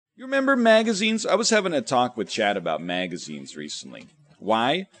You remember magazines? I was having a talk with Chad about magazines recently.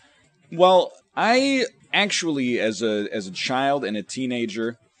 Why? Well, I actually, as a child and a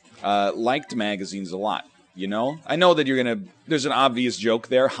teenager, liked magazines a lot. You know? I know that you're gonna... There's an obvious joke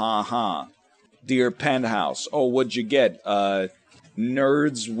there. Ha ha. Dear Penthouse. Oh, what'd you get?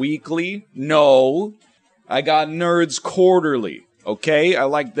 Nerds Weekly? No. I got Nerds Quarterly. Okay? I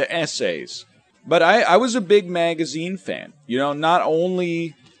like the essays. But I was a big magazine fan. You know, not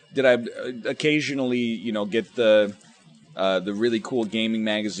only did I occasionally, get the really cool gaming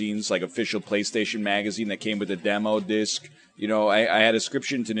magazines, like Official PlayStation Magazine that came with a demo disc. You know, I had a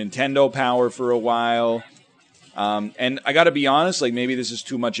subscription to Nintendo Power for a while. And I gotta be honest, like, maybe this is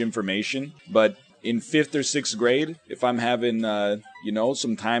too much information, but in 5th or 6th grade, if I'm having,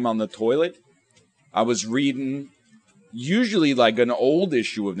 some time on the toilet, I was reading usually like an old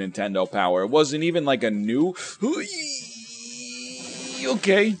issue of Nintendo Power. It wasn't even like a new...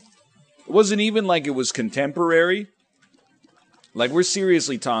 Okay. It wasn't even like it was contemporary. Like, we're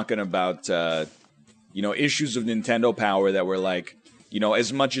seriously talking about, issues of Nintendo Power that were like,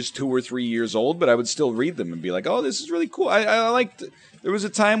 as much as 2 or 3 years old, but I would still read them and be like, oh, this is really cool. I liked... There was a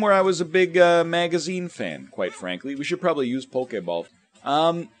time where I was a big magazine fan, quite frankly. We should probably use Pokeball.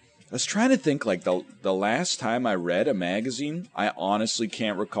 I was trying to think, like, the last time I read a magazine, I honestly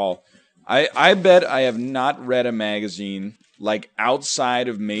can't recall. I bet I have not read a magazine, like, outside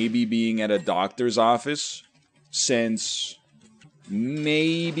of maybe being at a doctor's office since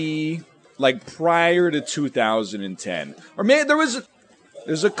maybe, like, prior to 2010. Or maybe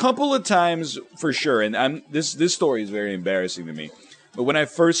there's a couple of times for sure, and this story is very embarrassing to me. But when I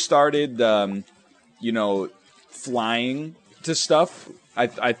first started, flying to stuff,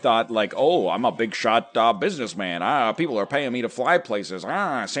 I thought, like, oh, I'm a big shot businessman. People are paying me to fly places.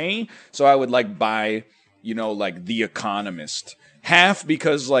 See? So I would, like, buy, like, The Economist. Half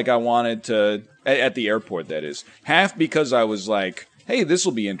because, like, I wanted to, at the airport, that is. Half because I was like, hey, this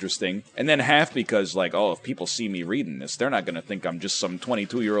will be interesting. And then half because, like, oh, if people see me reading this, they're not going to think I'm just some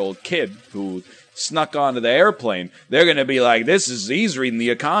 22-year-old kid who snuck onto the airplane. They're going to be like, he's reading The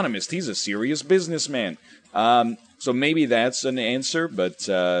Economist. He's a serious businessman. So maybe that's an answer, but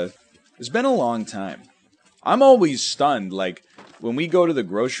it's been a long time. I'm always stunned, like, when we go to the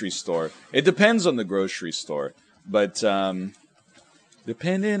grocery store. It depends on the grocery store, but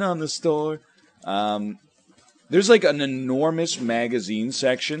depending on the store, there's, like, an enormous magazine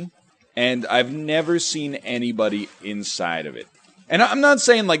section, and I've never seen anybody inside of it. And I'm not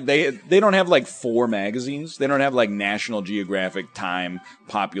saying, like, they don't have, like, 4 magazines. They don't have, like, National Geographic, Time,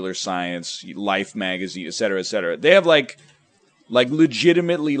 Popular Science, Life magazine, etc., etc. They have, like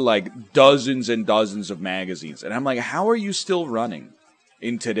legitimately, like, dozens and dozens of magazines. And I'm like, how are you still running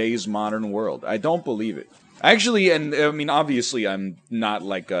in today's modern world? I don't believe it. Actually, and I mean, obviously, I'm not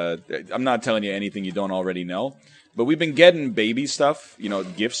telling you anything you don't already know. But we've been getting baby stuff,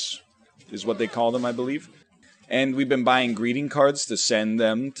 gifts is what they call them, I believe. And we've been buying greeting cards to send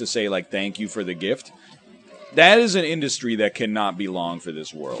them to say, like, thank you for the gift. That is an industry that cannot be long for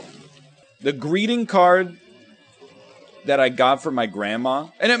this world. The greeting card that I got from my grandma,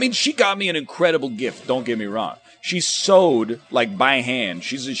 and I mean, she got me an incredible gift, don't get me wrong. She sewed, like, by hand.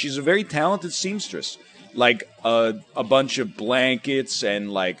 She's a very talented seamstress. Like, a bunch of blankets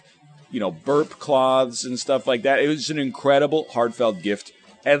and, like, burp cloths and stuff like that. It was an incredible, heartfelt gift.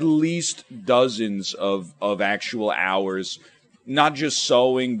 At least dozens of actual hours, not just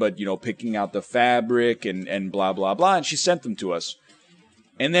sewing, but, picking out the fabric and blah, blah, blah. And she sent them to us.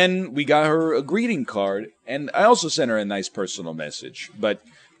 And then we got her a greeting card, and I also sent her a nice personal message. But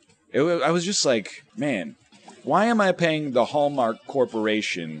I was just like, man, why am I paying the Hallmark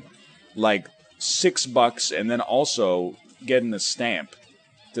Corporation, like, $6 and then also getting a stamp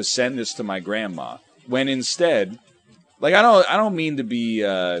to send this to my grandma, when instead... Like, I don't mean to be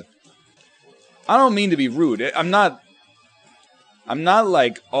rude. I'm not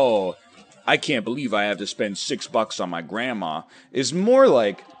like, oh, I can't believe I have to spend $6 on my grandma. It's more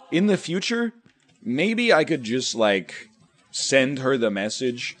like, in the future, maybe I could just, like, send her the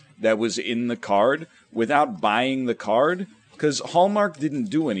message that was in the card without buying the card, because Hallmark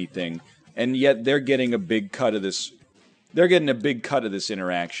didn't do anything, and yet they're getting a big cut of this. They're getting a big cut of this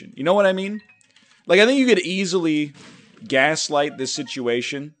interaction. You know what I mean? Like, I think you could easily gaslight this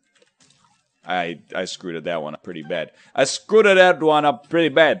situation. I screwed that one up pretty bad.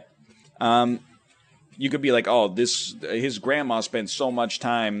 You could be like, oh, his grandma spent so much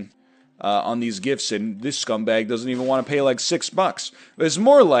time on these gifts, and this scumbag doesn't even want to pay like $6. But it's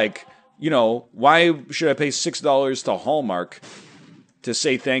more like, why should I pay $6 to Hallmark to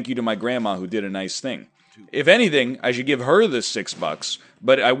say thank you to my grandma who did a nice thing? If anything, I should give her the $6,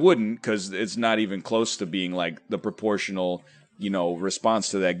 but I wouldn't because it's not even close to being like the proportional, response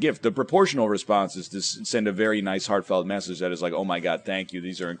to that gift. The proportional response is to send a very nice, heartfelt message that is like, "Oh my God, thank you.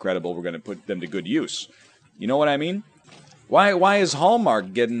 These are incredible. We're going to put them to good use." You know what I mean? Why is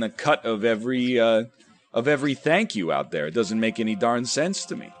Hallmark getting a cut of every thank you out there? It doesn't make any darn sense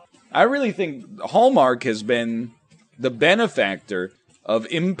to me. I really think Hallmark has been the benefactor of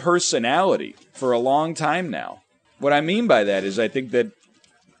impersonality for a long time now. What I mean by that is I think that,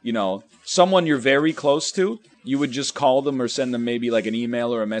 someone you're very close to, you would just call them or send them maybe like an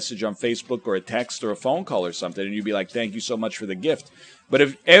email or a message on Facebook or a text or a phone call or something, and you'd be like, "Thank you so much for the gift." But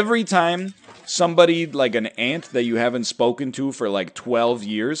if every time somebody like an aunt that you haven't spoken to for like 12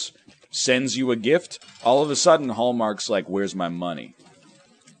 years sends you a gift, all of a sudden Hallmark's like, "Where's my money?"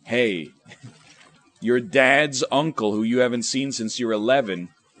 Hey, your dad's uncle, who you haven't seen since you're 11,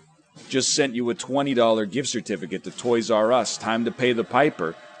 just sent you a $20 gift certificate to Toys R Us. Time to pay the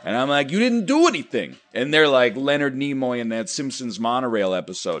piper. And I'm like, "You didn't do anything." And they're like Leonard Nimoy in that Simpsons monorail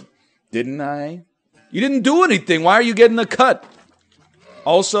episode. "Didn't I?" You didn't do anything. Why are you getting a cut?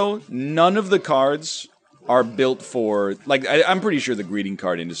 Also, none of the cards are built for... Like, I'm pretty sure the greeting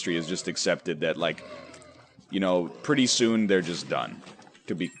card industry has just accepted that, like, pretty soon they're just done,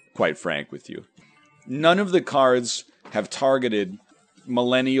 to be quite frank with you. None of the cards have targeted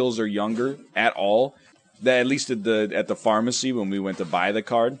millennials or younger at all. At least at the pharmacy when we went to buy the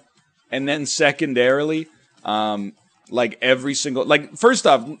card. And then secondarily, every single... Like, first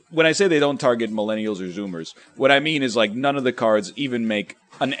off, when I say they don't target millennials or Zoomers, what I mean is, like, none of the cards even make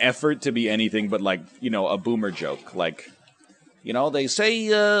an effort to be anything but, like, a boomer joke. Like, they say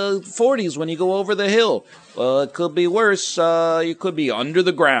 40s when you go over the hill. It could be worse. You could be under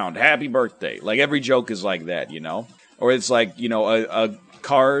the ground. Happy birthday. Like, every joke is like that, Or it's like, a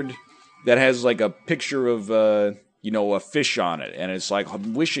card that has like a picture of, a fish on it. And it's like,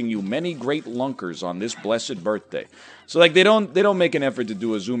 "I'm wishing you many great lunkers on this blessed birthday." So like they don't make an effort to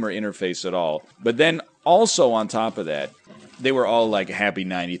do a Zoomer interface at all. But then also on top of that, they were all like, "Happy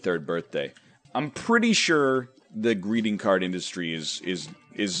 93rd birthday." I'm pretty sure the greeting card industry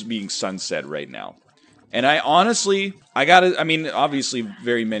is being sunset right now. And obviously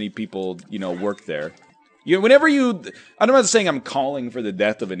very many people, work there. I'm not saying I'm calling for the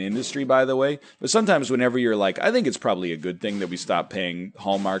death of an industry, by the way, but sometimes whenever you're like, I think it's probably a good thing that we stop paying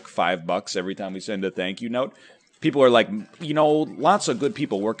Hallmark $5 every time we send a thank you note. People are like, lots of good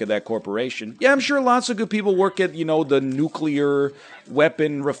people work at that corporation. Yeah, I'm sure lots of good people work at, the nuclear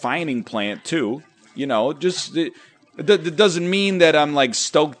weapon refining plant too. That doesn't mean that I'm like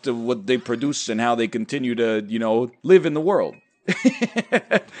stoked at what they produce and how they continue to, live in the world.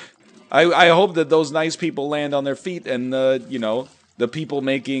 I hope that those nice people land on their feet and, the people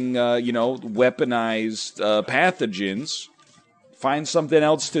making, weaponized pathogens find something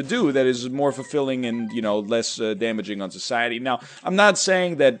else to do that is more fulfilling and, less damaging on society. Now, I'm not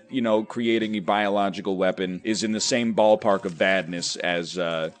saying that, creating a biological weapon is in the same ballpark of badness as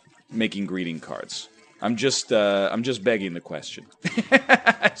making greeting cards. I'm just begging the question,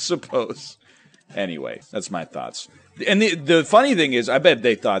 I suppose. Anyway, that's my thoughts. And the funny thing is, I bet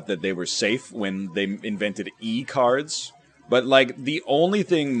they thought that they were safe when they invented e-cards. But, like, the only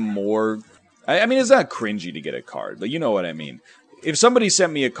thing more... I mean, it's not cringy to get a card, but you know what I mean. If somebody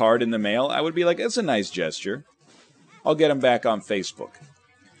sent me a card in the mail, I would be like, "That's a nice gesture. I'll get them back on Facebook."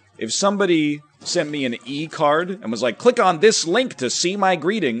 If somebody sent me an e-card and was like, "Click on this link to see my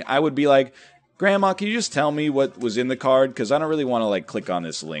greeting," I would be like, "Grandma, can you just tell me what was in the card? Because I don't really want to, like, click on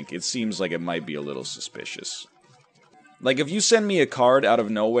this link. It seems like it might be a little suspicious." Like, if you send me a card out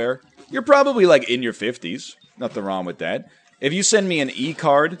of nowhere, you're probably, like, in your 50s. Nothing wrong with that. If you send me an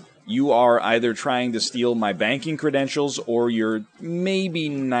e-card, you are either trying to steal my banking credentials or you're maybe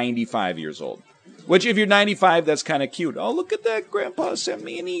 95 years old. Which, if you're 95, that's kind of cute. "Oh, look at that, Grandpa sent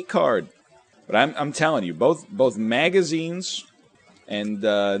me an e-card." But I'm telling you, both magazines and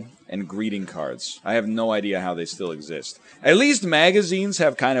greeting cards, I have no idea how they still exist. At least magazines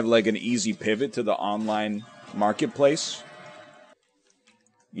have kind of like an easy pivot to the online marketplace.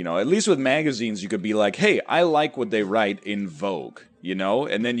 At least with magazines, you could be like, "Hey, I like what they write in Vogue,"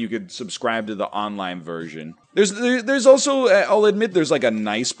 and then you could subscribe to the online version. There's also, I'll admit, there's like a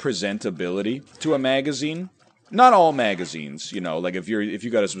nice presentability to a magazine. Not all magazines, like if you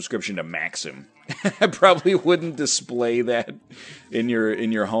got a subscription to Maxim, I probably wouldn't display that in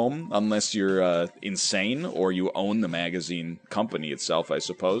your home unless you're insane or you own the magazine company itself, I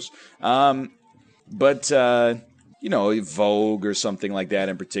suppose. But Vogue or something like that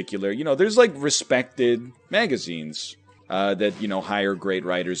in particular, there's like respected magazines that, hire great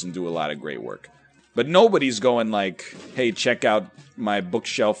writers and do a lot of great work. But nobody's going like, hey, check out my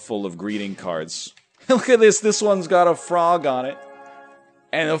bookshelf full of greeting cards. Look at this. This one's got a frog on it.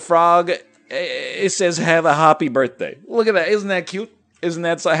 And the frog, it says, have a happy birthday. Look at that. Isn't that cute? Isn't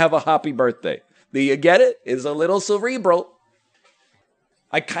that so? Have a happy birthday. Do you get it? It's a little cerebral.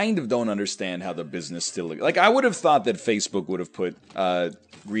 I kind of don't understand how the business still... Like, I would have thought that Facebook would have put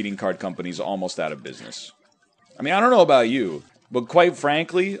greeting card companies almost out of business. I mean, I don't know about you, but quite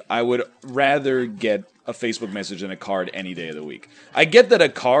frankly, I would rather get a Facebook message than a card any day of the week. I get that a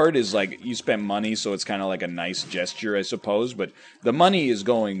card is like, you spend money, so it's kind of like a nice gesture, I suppose, but the money is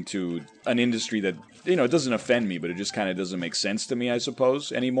going to an industry that, you know, it doesn't offend me, but it just kind of doesn't make sense to me, I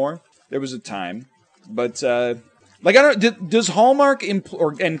suppose, anymore. There was a time. But, like, I don't, does Hallmark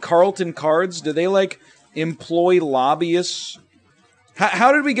and Carlton Cards, do they, like, employ lobbyists?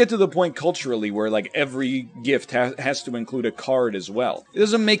 How did we get to the point culturally where, like, every gift has to include a card as well? It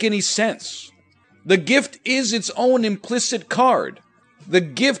doesn't make any sense. The gift is its own implicit card. The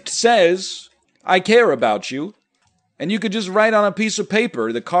gift says, I care about you. And you could just write on a piece of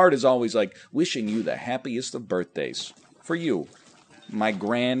paper. The card is always like, wishing you the happiest of birthdays. For you, my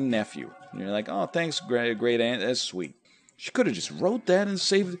grandnephew. And you're like, oh, thanks, great aunt. That's sweet. She could have just wrote that and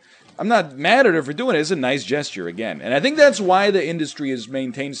saved it. I'm not mad at her for doing it. It's a nice gesture, again. And I think that's why the industry has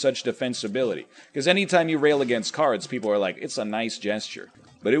maintained such defensibility. Because anytime you rail against cards, people are like, it's a nice gesture.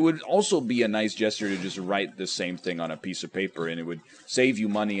 But it would also be a nice gesture to just write the same thing on a piece of paper, and it would save you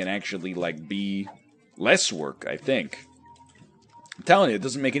money and actually, like, be less work, I think. I'm telling you, it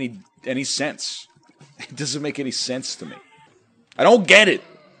doesn't make any sense. It doesn't make any sense to me. I don't get it.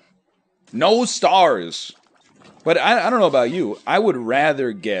 No stars. But I don't know about you. I would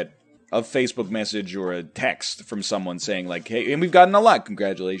rather get a Facebook message or a text from someone saying, like, hey, and we've gotten a lot.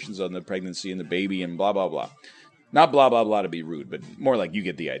 Congratulations on the pregnancy and the baby and blah, blah, blah. Not blah, blah, blah to be rude, but more like you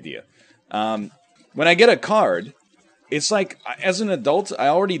get the idea. When I get a card, it's like, as an adult, I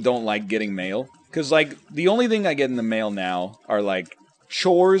already don't like getting mail. Because, like, the only thing I get in the mail now are, like,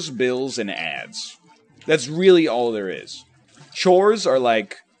 chores, bills, and ads. That's really all there is. Chores are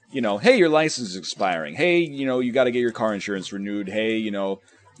like, you know, hey, your license is expiring. Hey, you know, you got to get your car insurance renewed. Hey, you know,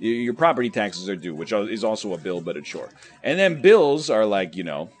 your property taxes are due, which is also a bill, but a chore. And then bills are like, you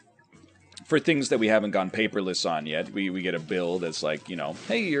know, for things that we haven't gone paperless on yet, we get a bill that's like, you know,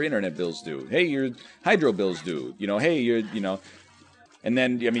 hey, your internet bill's due. Hey, your hydro bill's due. You know, hey, you know. And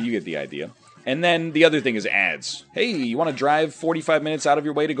then, I mean, you get the idea. And then the other thing is ads. Hey, you want to drive 45 minutes out of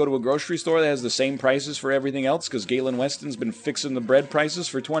your way to go to a grocery store that has the same prices for everything else because Galen Weston's been fixing the bread prices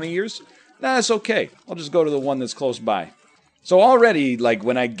for 20 years? Nah, it's okay. I'll just go to the one that's close by. So already, like,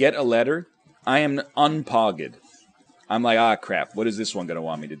 when I get a letter, I am unpogged. I'm like, ah, crap, what is this one going to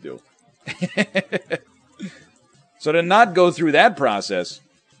want me to do? So to not go through that process,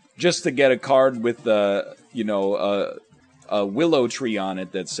 just to get a card with, you know, a willow tree on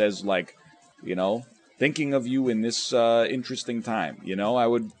it that says, like, you know, thinking of you in this interesting time. You know,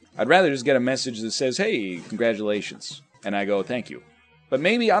 I'd rather just get a message that says, hey, congratulations. And I go, thank you. But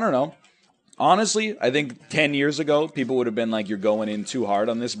maybe, I don't know. Honestly, I think 10 years ago, people would have been like, you're going in too hard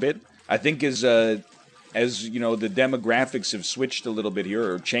on this bit. I think as you know, the demographics have switched a little bit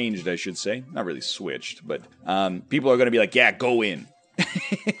here, or changed, I should say. Not really switched, but people are going to be like, yeah, go in.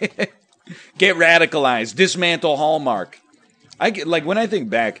 Get radicalized. Dismantle Hallmark. Like, when I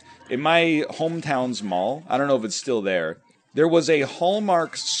think back, in my hometown's mall, I don't know if it's still there, there was a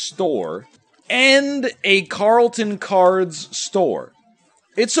Hallmark store and a Carlton Cards store.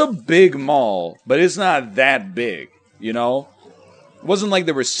 It's a big mall, but it's not that big, you know? It wasn't like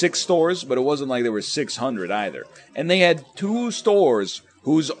there were 6 stores, but it wasn't like there were 600 either. And they had 2 stores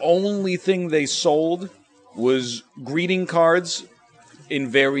whose only thing they sold was greeting cards in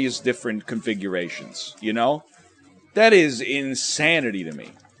various different configurations, you know? That is insanity to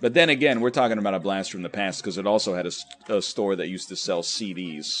me. But then again, we're talking about a blast from the past because it also had a store that used to sell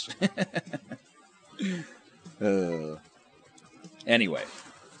CDs. Anyway.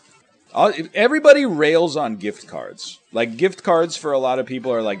 Everybody rails on gift cards. Like, gift cards for a lot of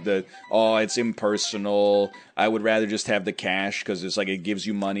people are like it's impersonal. I would rather just have the cash because it's like it gives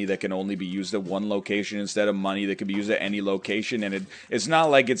you money that can only be used at one location instead of money that can be used at any location. And it's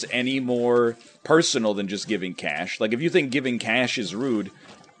not like it's any more personal than just giving cash. Like, if you think giving cash is rude,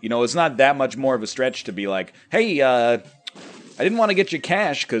 you know, it's not that much more of a stretch to be like, hey, I didn't want to get you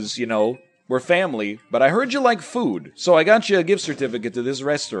cash because, you know, we're family, but I heard you like food, so I got you a gift certificate to this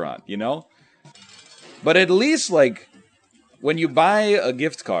restaurant, you know? But at least, like, when you buy a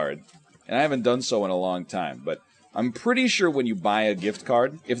gift card, and I haven't done so in a long time, but I'm pretty sure when you buy a gift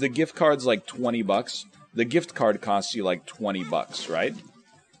card, if the gift card's like $20, the gift card costs you like $20, right?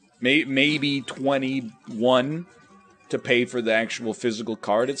 maybe 21 to pay for the actual physical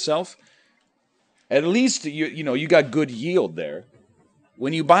card itself. At least you got good yield there.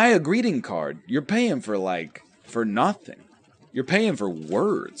 When you buy a greeting card, you're paying for nothing. You're paying for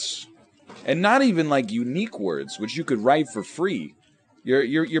words. And not even like unique words, which you could write for free.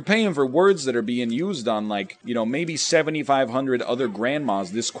 You're paying for words that are being used on maybe 7,500 other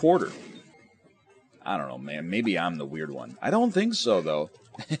grandmas this quarter. I don't know, man. Maybe I'm the weird one. I don't think so, though.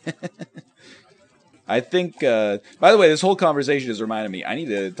 I think, by the way, this whole conversation has reminded me, I need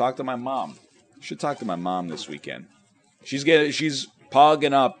to talk to my mom. I should talk to my mom this weekend. She's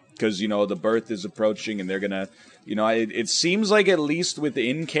pogging up because, the birth is approaching and they're going to, it seems like at least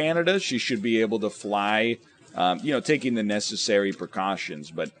within Canada, she should be able to fly, taking the necessary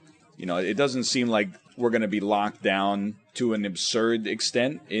precautions. But, it doesn't seem like we're going to be locked down to an absurd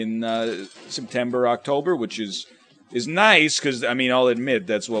extent in September, October, which is nice because, I'll admit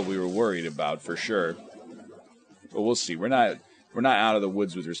that's what we were worried about for sure. But we'll see. We're not out of the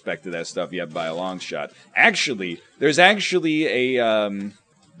woods with respect to that stuff yet by a long shot. Actually, there was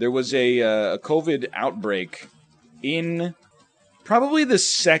a COVID outbreak in probably the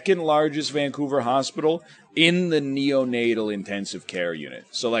second largest Vancouver hospital in the neonatal intensive care unit.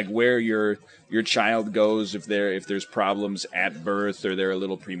 So like where your child goes if there's problems at birth or they're a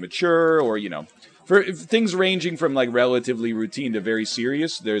little premature or for things ranging from like relatively routine to very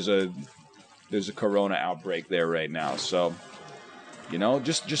serious. There's a corona outbreak there right now. So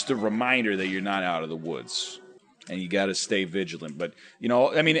just a reminder that you're not out of the woods and you got to stay vigilant. But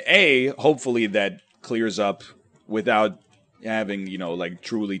hopefully that clears up without having,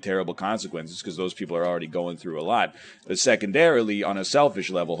 truly terrible consequences because those people are already going through a lot. But secondarily, on a selfish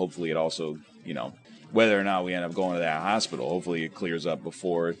level, hopefully it also, whether or not we end up going to that hospital, hopefully it clears up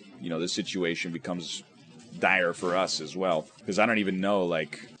before, the situation becomes dire for us as well. Because I don't even know,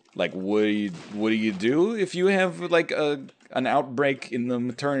 what do you do if you have, an outbreak in the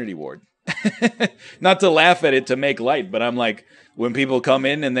maternity ward? Not to laugh at it to make light, but I'm like, when people come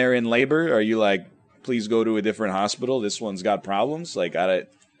in and they're in labor, are you like, please go to a different hospital? This one's got problems? I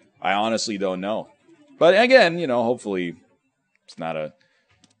honestly don't know. But again, hopefully it's not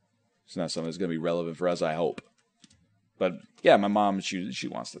something that's going to be relevant for us, I hope. But yeah, my mom, she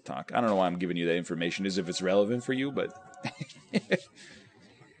wants to talk. I don't know why I'm giving you that information as if it's relevant for you, but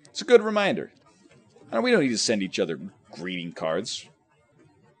it's a good reminder. We don't need to send each other greeting cards.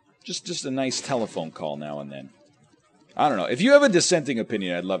 Just a nice telephone call now and then. I don't know. If you have a dissenting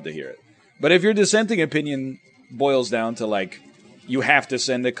opinion, I'd love to hear it. But if your dissenting opinion boils down to, you have to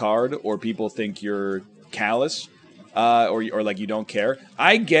send a card or people think you're callous or you don't care,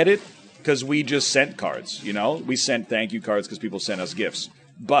 I get it because we just sent cards, We sent thank you cards because people sent us gifts.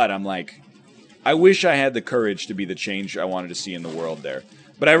 But I'm like, I wish I had the courage to be the change I wanted to see in the world there.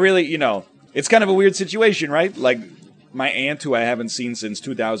 But I really, it's kind of a weird situation, right? Like, my aunt, who I haven't seen since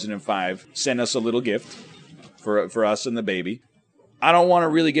 2005, sent us a little gift for us and the baby. I don't want to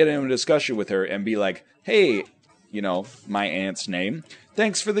really get into a discussion with her and be like, hey, my aunt's name,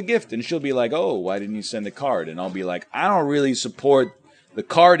 thanks for the gift. And she'll be like, oh, why didn't you send a card? And I'll be like, I don't really support the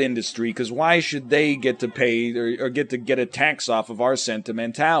card industry because why should they get to pay or get to get a tax off of our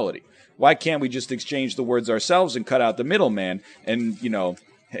sentimentality? Why can't we just exchange the words ourselves and cut out the middleman? And,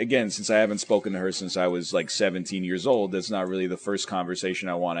 again, since I haven't spoken to her since I was 17 years old, that's not really the first conversation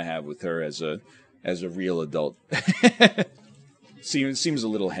I want to have with her as a real adult. Seems a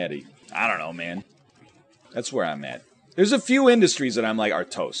little heady. I don't know, man. That's where I'm at. There's a few industries that I'm like are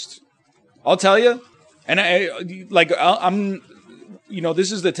toast. I'll tell you, and I'm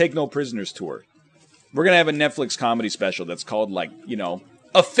this is the Take No Prisoners tour. We're gonna have a Netflix comedy special that's called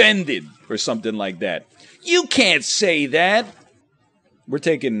Offended or something like that. You can't say that.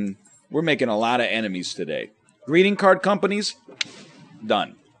 We're making a lot of enemies today. Greeting card companies,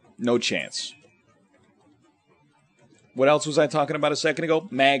 done. No chance. What else was I talking about a second ago?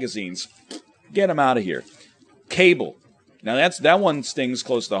 Magazines. Get them out of here. Cable. Now that one stings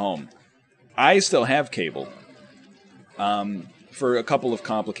close to home. I still have cable. For a couple of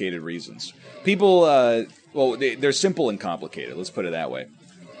complicated reasons. People, they're simple and complicated. Let's put it that way.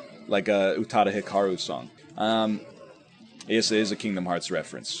 Like a Utada Hikaru song. Yes, it is a Kingdom Hearts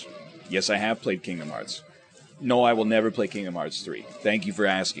reference. Yes, I have played Kingdom Hearts. No, I will never play Kingdom Hearts 3. Thank you for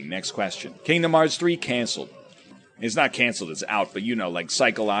asking. Next question. Kingdom Hearts 3 canceled. It's not canceled, it's out, but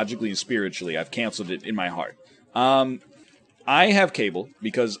psychologically and spiritually, I've canceled it in my heart. I have cable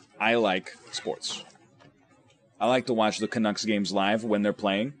because I like sports. I like to watch the Canucks games live when they're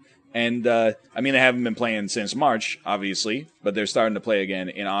playing. And, they haven't been playing since March, obviously, but they're starting to play again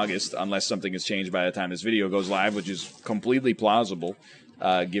in August, unless something has changed by the time this video goes live, which is completely plausible.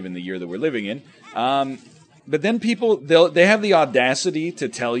 given the year that we're living in. But then people, they have the audacity to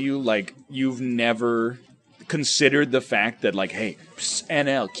tell you, like, you've never considered the fact that, like, hey, psst,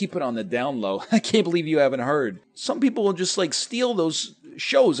 NL, keep it on the down low. I can't believe you haven't heard. Some people will just, like, steal those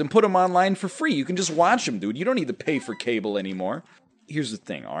shows and put them online for free. You can just watch them, dude. You don't need to pay for cable anymore. Here's the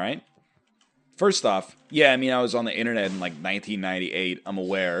thing, all right? First off, yeah, I mean, I was on the internet in, like, 1998. I'm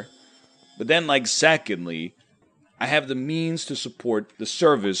aware. But then, like, secondly, I have the means to support the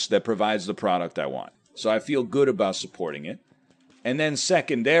service that provides the product I want. So I feel good about supporting it. And then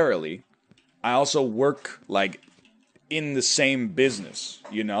secondarily, I also work, like, in the same business,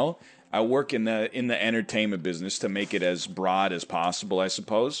 you know? I work in the entertainment business to make it as broad as possible, I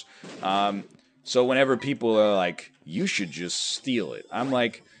suppose. So whenever people are like, you should just steal it, I'm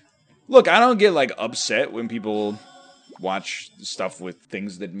like, look, I don't get, like, upset when people watch stuff with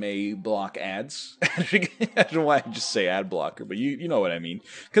things that may block ads. I don't know why I just say ad blocker, but you know what I mean.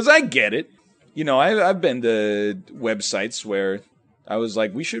 Because I get it. You know, I've been to websites where I was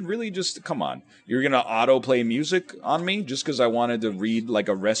like, we should really just, come on. You're going to autoplay music on me just because I wanted to read, like,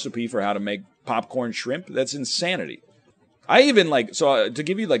 a recipe for how to make popcorn shrimp? That's insanity. I even, like, so to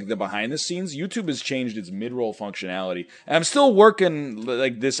give you, like, the behind the scenes, YouTube has changed its mid-roll functionality. And I'm still working,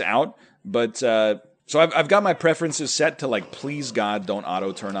 like, this out, but so I've got my preferences set to, like, please God, don't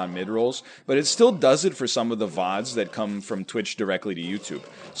auto turn on mid-rolls, but it still does it for some of the VODs that come from Twitch directly to YouTube.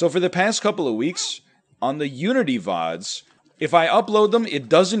 So for the past couple of weeks, on the Unity VODs, if I upload them, it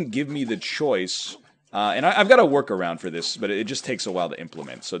doesn't give me the choice, and I've got a workaround for this, but it just takes a while to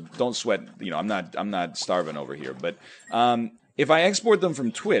implement, so don't sweat, you know, I'm not starving over here, but if I export them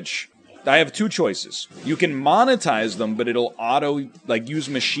from Twitch, I have two choices. You can monetize them, but it'll use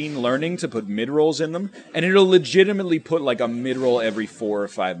machine learning to put mid-rolls in them, and it'll legitimately put, like, a mid-roll every 4 or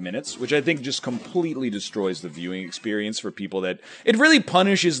 5 minutes, which I think just completely destroys the viewing experience for people that... It really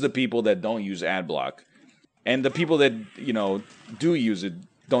punishes the people that don't use AdBlock, and the people that, you know, do use it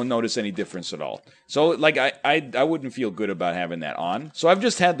don't notice any difference at all. So, like, I wouldn't feel good about having that on. So I've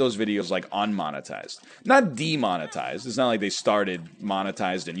just had those videos, like, unmonetized. Not demonetized. It's not like they started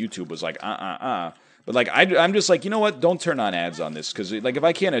monetized and YouTube was like, But, like, I'm just like, you know what? Don't turn on ads on this. Because, like, if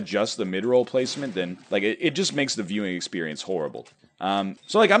I can't adjust the mid-roll placement, then, like, it just makes the viewing experience horrible.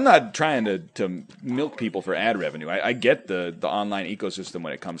 So, like, I'm not trying to milk people for ad revenue. I get the online ecosystem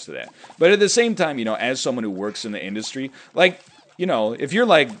when it comes to that. But at the same time, you know, as someone who works in the industry, like... You know, if you're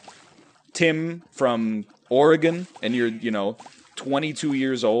like Tim from Oregon and you're, you know, 22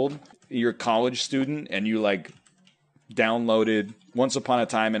 years old, you're a college student and you like downloaded Once Upon a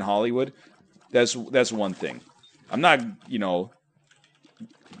Time in Hollywood, that's one thing. I'm not,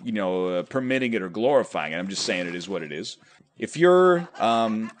 permitting it or glorifying it. I'm just saying it is what it is. If you're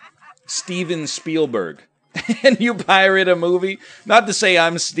Steven Spielberg and you pirate a movie, not to say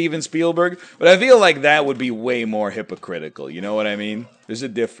I'm Steven Spielberg, but I feel like that would be way more hypocritical. You know what I mean? There's a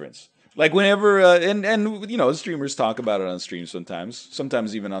difference. Like whenever, streamers talk about it on stream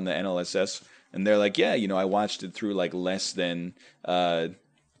sometimes even on the NLSS, and they're like, yeah, I watched it through like less than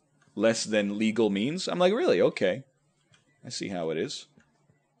legal means. I'm like, really? Okay. I see how it is.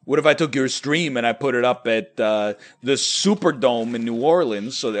 What if I took your stream and I put it up at the Superdome in New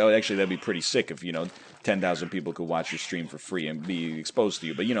Orleans? So that'd be pretty sick if, 10,000 people could watch your stream for free and be exposed to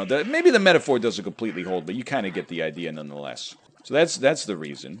you. But, maybe the metaphor doesn't completely hold, but you kind of get the idea nonetheless. So that's the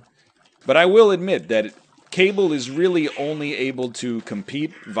reason. But I will admit that cable is really only able to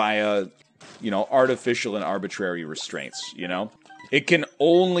compete via, artificial and arbitrary restraints, It can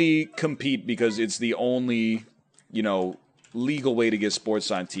only compete because it's the only, legal way to get sports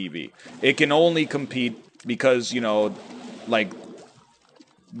on TV. It can only compete because,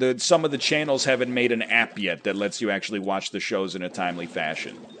 some of the channels haven't made an app yet that lets you actually watch the shows in a timely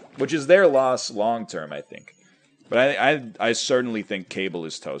fashion, which is their loss long term, I think. But I certainly think cable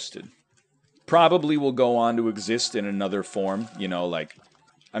is toasted. Probably will go on to exist in another form,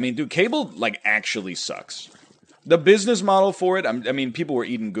 cable, actually sucks. The business model for it, people were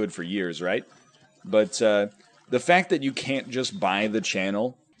eating good for years, right? But the fact that you can't just buy the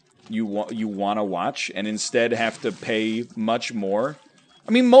channel you want to watch and instead have to pay much more.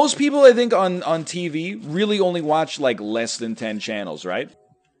 Most people, I think, on TV really only watch, less than 10 channels, right?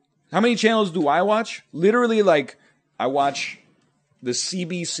 How many channels do I watch? Literally, I watch the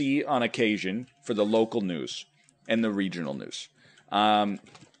CBC on occasion for the local news and the regional news. And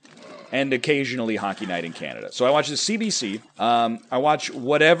occasionally Hockey Night in Canada. So I watch the CBC. I watch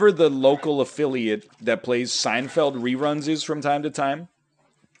whatever the local affiliate that plays Seinfeld reruns is from time to time.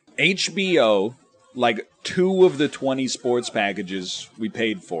 HBO... 2 of the 20 sports packages we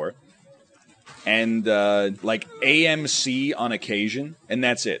paid for. and like AMC on occasion, and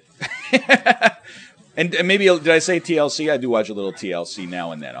that's it. and maybe, did I say TLC? I do watch a little TLC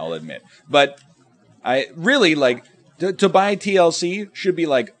now and then, I'll admit. But I really, like, to buy TLC should be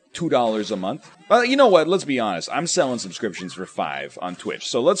like $2 a month. Well, you know what? Let's be honest. I'm selling subscriptions for $5 on Twitch,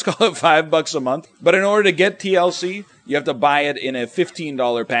 so let's call it $5 a month. But in order to get TLC, you have to buy it in a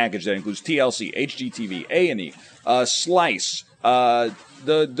 $15 package that includes TLC, HGTV, A&E, Slice,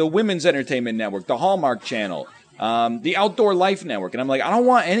 the Women's Entertainment Network, the Hallmark Channel, the Outdoor Life Network, and I'm like, I don't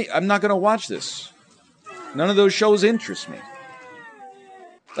want any. I'm not going to watch this. None of those shows interest me.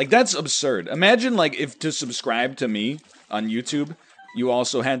 Like, that's absurd. Imagine, like, if to subscribe to me on YouTube, you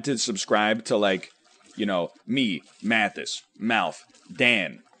also had to subscribe to, like, you know, me, Mathis, Malf,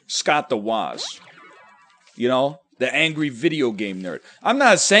 Dan, Scott the Woz, you know, the angry video game nerd. I'm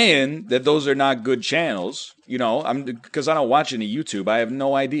not saying that those are not good channels, you know, because I don't watch any YouTube. I have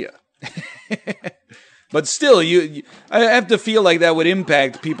no idea. But still, I have to feel like that would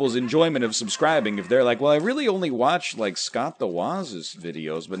impact people's enjoyment of subscribing if they're like, well, I really only watch like Scott the Woz's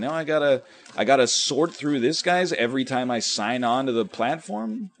videos, but now I gotta sort through this guy's every time I sign on to the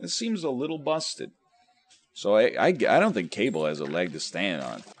platform. It seems a little busted. So I don't think cable has a leg to stand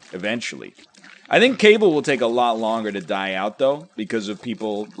on eventually. I think cable will take a lot longer to die out though, because of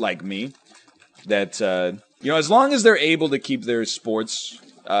people like me that you know, as long as they're able to keep their sports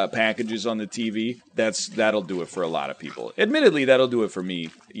packages on the TV, that'll do it for a lot of people. Admittedly, that'll do it for me,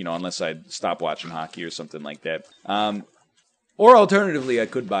 you know, unless I stop watching hockey or something like that. Or alternatively, I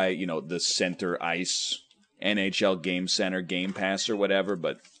could buy, you know, the Center Ice, NHL Game Center, Game Pass, or whatever,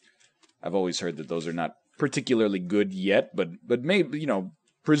 but I've always heard that those are not particularly good yet, but maybe, you know,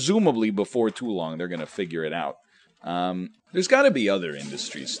 presumably before too long, they're going to figure it out. There's got to be other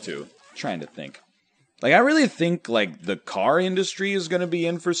industries, too. I'm trying to think. Like, I really think, like, the car industry is going to be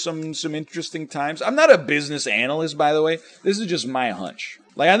in for some interesting times. I'm not a business analyst, by the way. This is just my hunch.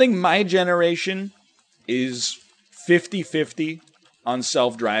 Like, I think my generation is 50-50 on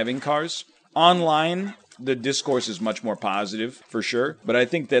self-driving cars. Online, the discourse is much more positive, for sure. But I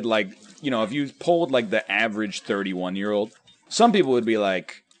think that, like, you know, if you polled, like, the average 31-year-old, some people would be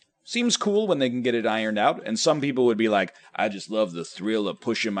like, seems cool when they can get it ironed out. And some people would be like, I just love the thrill of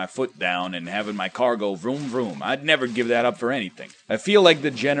pushing my foot down and having my car go vroom vroom. I'd never give that up for anything. I feel like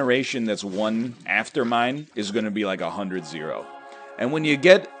the generation that's one after mine is going to be like 100-0. And when you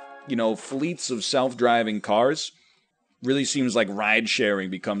get, you know, fleets of self-driving cars, really seems like ride sharing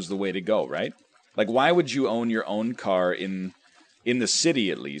becomes the way to go, right? Like, why would you own your own car in the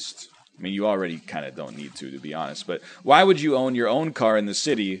city at least? I mean, you already kind of don't need to be honest. But why would you own your own car in the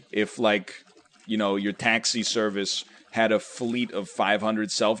city if, like, you know, your taxi service had a fleet of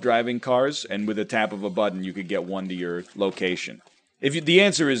 500 self-driving cars, and with a tap of a button, you could get one to your location? The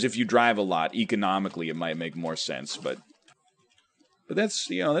answer is if you drive a lot, economically, it might make more sense. But that's,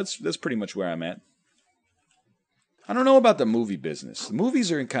 you know, that's pretty much where I'm at. I don't know about the movie business. The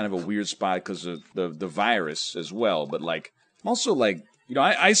movies are in kind of a weird spot because of the virus as well. But, like, I'm also, like, you know,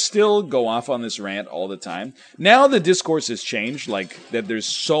 I still go off on this rant all the time. Now the discourse has changed, like, that there's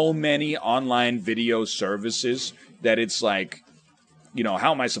so many online video services that it's like, you know,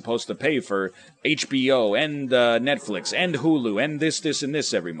 how am I supposed to pay for HBO and Netflix and Hulu and this, and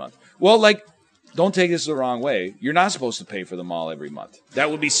this every month? Well, like, don't take this the wrong way. You're not supposed to pay for them all every month. That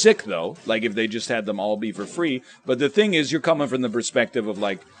would be sick, though, like if they just had them all be for free. But the thing is, you're coming from the perspective of,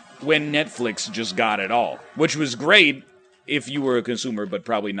 like, when Netflix just got it all, which was great if you were a consumer, but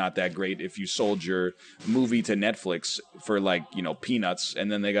probably not that great if you sold your movie to Netflix for, like, you know, peanuts, and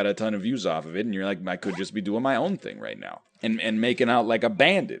then they got a ton of views off of it, and you're like, I could just be doing my own thing right now and making out like a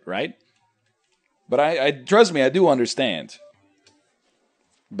bandit, right? But I trust me, I do understand.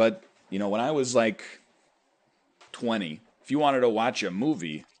 But, you know, when I was like 20, if you wanted to watch a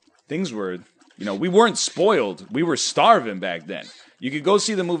movie, things were, you know, we weren't spoiled. We were starving back then. You could go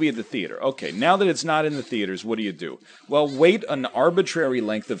see the movie at the theater. Okay, now that it's not in the theaters, what do? Well, wait an arbitrary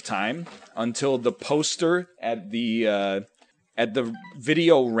length of time until the poster at the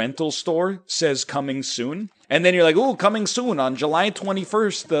video rental store says coming soon. And then you're like, oh, coming soon on July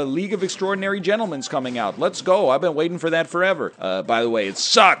 21st, the League of Extraordinary Gentlemen's coming out. Let's go. I've been waiting for that forever. By the way, it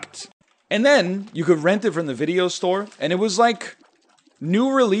sucked. And then you could rent it from the video store, and it was like,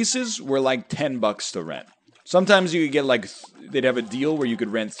 new releases were like $10 to rent. Sometimes you could get, like, they'd have a deal where you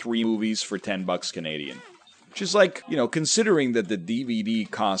could rent 3 movies for $10 Canadian. Which is like, you know, considering that the DVD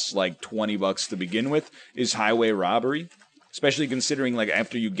costs like $20 to begin with, is highway robbery. Especially considering, like,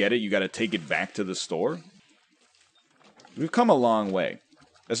 after you get it, you gotta take it back to the store. We've come a long way.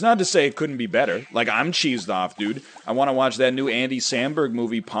 That's not to say it couldn't be better. Like, I'm cheesed off, dude. I want to watch that new Andy Samberg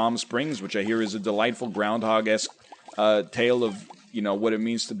movie, Palm Springs, which I hear is a delightful Groundhog-esque tale of, what it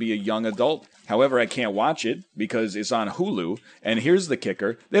means to be a young adult. However, I can't watch it because it's on Hulu. And here's the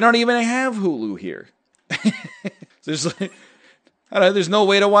kicker. They don't even have Hulu here. There's no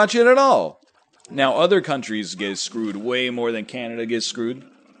way to watch it at all. Now, other countries get screwed way more than Canada gets screwed.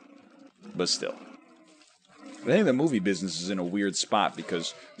 But still. I think the movie business is in a weird spot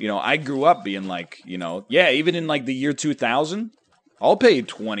because, I grew up being like, even in like the year 2000, I'll pay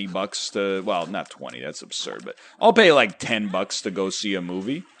 $20 to, well, not 20, that's absurd, but I'll pay like $10 to go see a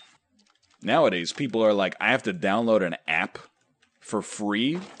movie. Nowadays, people are like, I have to download an app for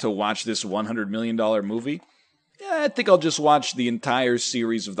free to watch this $100 million movie. Yeah, I think I'll just watch the entire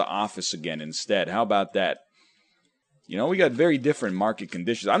series of The Office again instead. How about that? We got very different market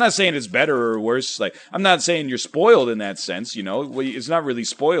conditions. I'm not saying it's better or worse. Like, I'm not saying you're spoiled in that sense, It's not really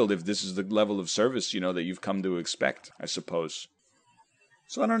spoiled if this is the level of service, that you've come to expect, I suppose.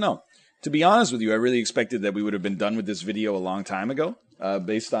 So I don't know. To be honest with you, I really expected that we would have been done with this video a long time ago,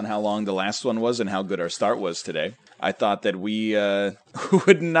 based on how long the last one was and how good our start was today. I thought that we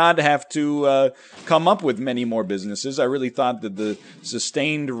would not have to come up with many more businesses. I really thought that the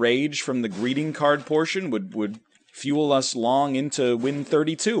sustained rage from the greeting card portion would fuel us long into Win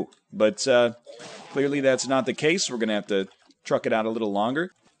 32. But clearly that's not the case. We're going to have to truck it out a little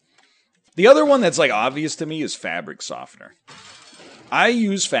longer. The other one that's like obvious to me is fabric softener. I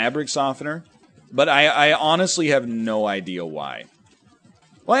use fabric softener, but I honestly have no idea why.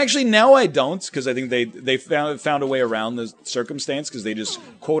 Well, actually, now I don't, because I think they found a way around the circumstance, because they just,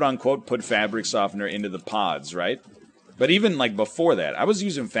 quote-unquote, put fabric softener into the pods, right? But even, like, before that, I was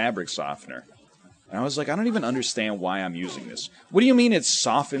using fabric softener. And I was like, I don't even understand why I'm using this. What do you mean it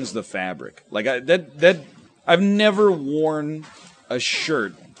softens the fabric? Like, I've never worn a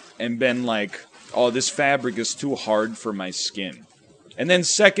shirt and been like, oh, this fabric is too hard for my skin. And then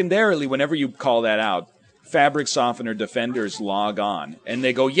secondarily, whenever you call that out, fabric softener defenders log on. And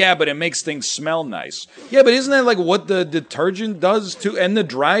they go, yeah, but it makes things smell nice. Yeah, but isn't that like what the detergent does too? And the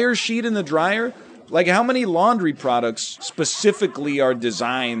dryer sheet in the dryer? Like, how many laundry products specifically are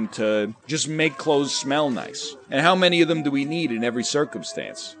designed to just make clothes smell nice? And how many of them do we need in every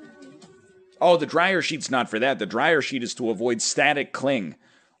circumstance? Oh, the dryer sheet's not for that. The dryer sheet is to avoid static cling.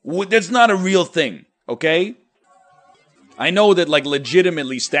 That's not a real thing, okay? I know that, like,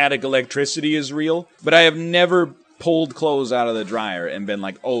 legitimately static electricity is real, but I have never pulled clothes out of the dryer and been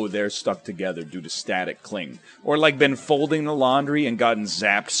like, oh, they're stuck together due to static cling. Or, like, been folding the laundry and gotten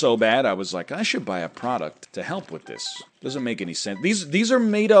zapped so bad, I was like, I should buy a product to help with this. Doesn't make any sense. These are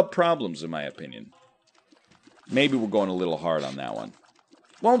made-up problems, in my opinion. Maybe we're going a little hard on that one.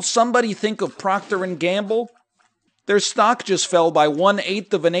 Won't somebody think of Procter & Gamble? Their stock just fell by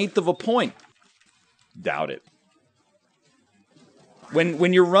 1/8 of a point. Doubt it.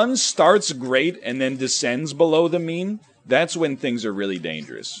 When your run starts great and then descends below the mean, that's when things are really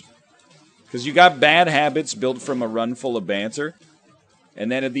dangerous. Because you got bad habits built from a run full of banter,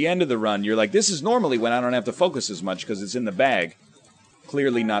 and then at the end of the run, you're like, this is normally when I don't have to focus as much because it's in the bag.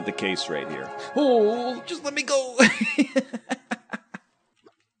 Clearly not the case right here. Oh, just let me go.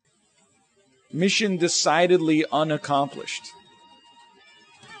 Mission decidedly unaccomplished.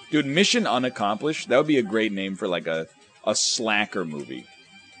 Dude, Mission Unaccomplished, that would be a great name for like a slacker movie.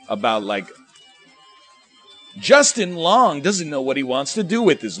 About like, Justin Long doesn't know what he wants to do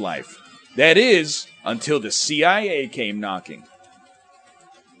with his life. That is, until the CIA came knocking.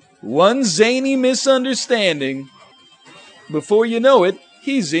 One zany misunderstanding. Before you know it,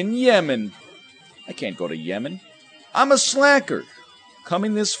 he's in Yemen. I can't go to Yemen. I'm a slacker.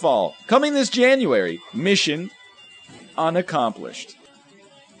 Coming this fall. Coming this January. Mission Unaccomplished.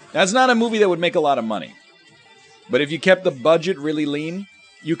 That's not a movie that would make a lot of money. But if you kept the budget really lean,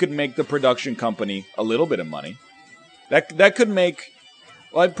 you could make the production company a little bit of money. That could make,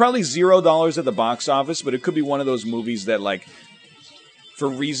 well, probably $0 at the box office, but it could be one of those movies that, like, for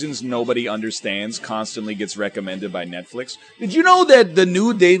reasons nobody understands, constantly gets recommended by Netflix. Did you know that the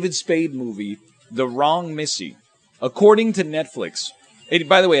new David Spade movie, The Wrong Missy, according to Netflix,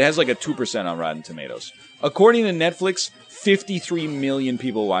 by the way, it has like a 2% on Rotten Tomatoes. According to Netflix, 53 million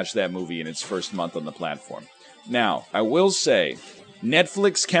people watched that movie in its first month on the platform. Now, I will say,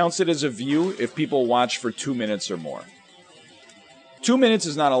 Netflix counts it as a view if people watch for 2 minutes or more. 2 minutes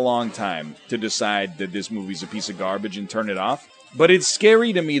is not a long time to decide that this movie's a piece of garbage and turn it off. But it's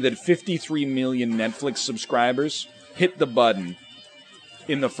scary to me that 53 million Netflix subscribers hit the button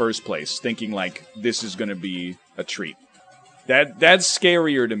in the first place, thinking like this is going to be a treat. That's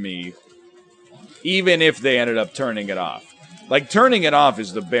scarier to me, even if they ended up turning it off. Like, turning it off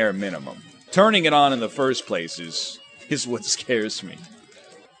is the bare minimum. Turning it on in the first place is what scares me.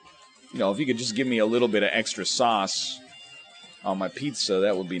 You know, if you could just give me a little bit of extra sauce on my pizza,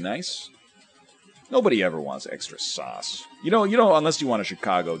 that would be nice. Nobody ever wants extra sauce. You know, unless you want a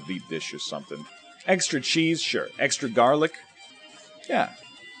Chicago deep dish or something. Extra cheese, sure. Extra garlic, yeah.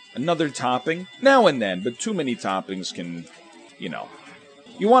 Another topping, now and then, but too many toppings can, you know.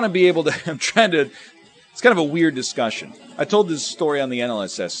 You want to be able to, it's kind of a weird discussion. I told this story on the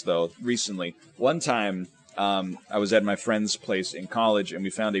NLSS, though, recently. One time, I was at my friend's place in college, and we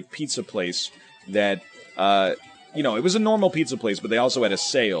found a pizza place that, it was a normal pizza place, but they also had a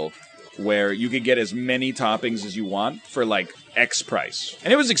sale where you could get as many toppings as you want for, like, X price.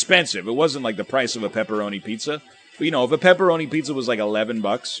 And it was expensive. It wasn't like the price of a pepperoni pizza. But, if a pepperoni pizza was like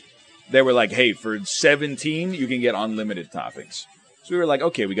 $11, they were like, hey, for $17, you can get unlimited toppings. So we were like,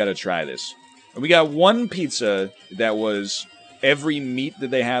 okay, we got to try this. And we got one pizza that was every meat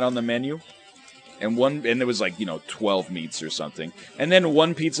that they had on the menu. And there was like, 12 meats or something. And then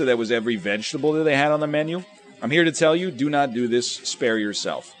one pizza that was every vegetable that they had on the menu. I'm here to tell you, do not do this. Spare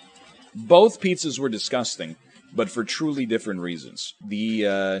yourself. Both pizzas were disgusting, but for truly different reasons.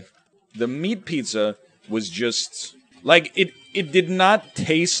 The meat pizza was just, like, it did not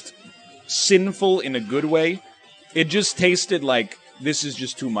taste sinful in a good way. It just tasted like, this is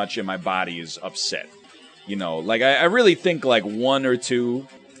just too much and my body is upset. I really think, like, 1 or 2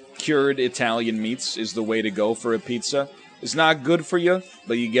 cured Italian meats is the way to go for a pizza. It's not good for you,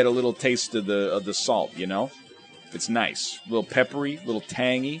 but you get a little taste of the salt, It's nice. A little peppery, a little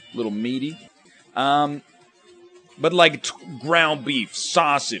tangy, a little meaty. But like ground beef,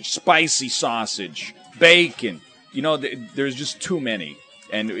 sausage, spicy sausage, bacon. There's just too many.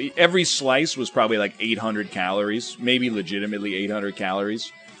 And every slice was probably like 800 calories. Maybe legitimately 800 calories.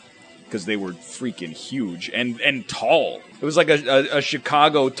 Because they were freaking huge. And tall. It was like a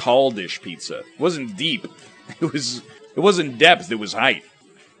Chicago tall dish pizza. It wasn't deep. It wasn't depth, it was height.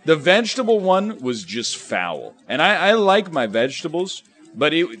 The vegetable one was just foul. And I like my vegetables,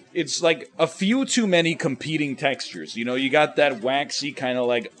 but it's like a few too many competing textures. You got that waxy kind of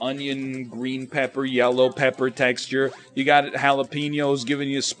like onion, green pepper, yellow pepper texture. You got jalapenos giving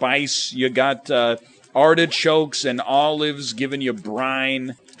you spice. You got artichokes and olives giving you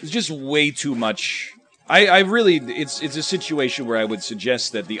brine. It's just way too much. It's a situation where I would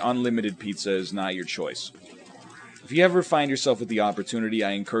suggest that the unlimited pizza is not your choice. If you ever find yourself with the opportunity,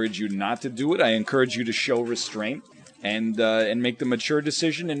 I encourage you not to do it. I encourage you to show restraint and make the mature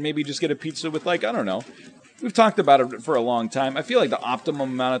decision and maybe just get a pizza with, like, I don't know. We've talked about it for a long time. I feel like the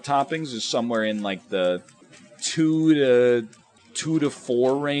optimum amount of toppings is somewhere in like the 2 to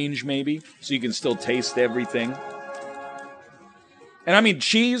 4 range, maybe, so you can still taste everything. And I mean,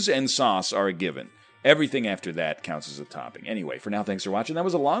 cheese and sauce are a given. Everything after that counts as a topping. Anyway, for now, thanks for watching. That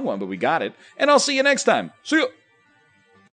was a long one, but we got it. And I'll see you next time. See ya!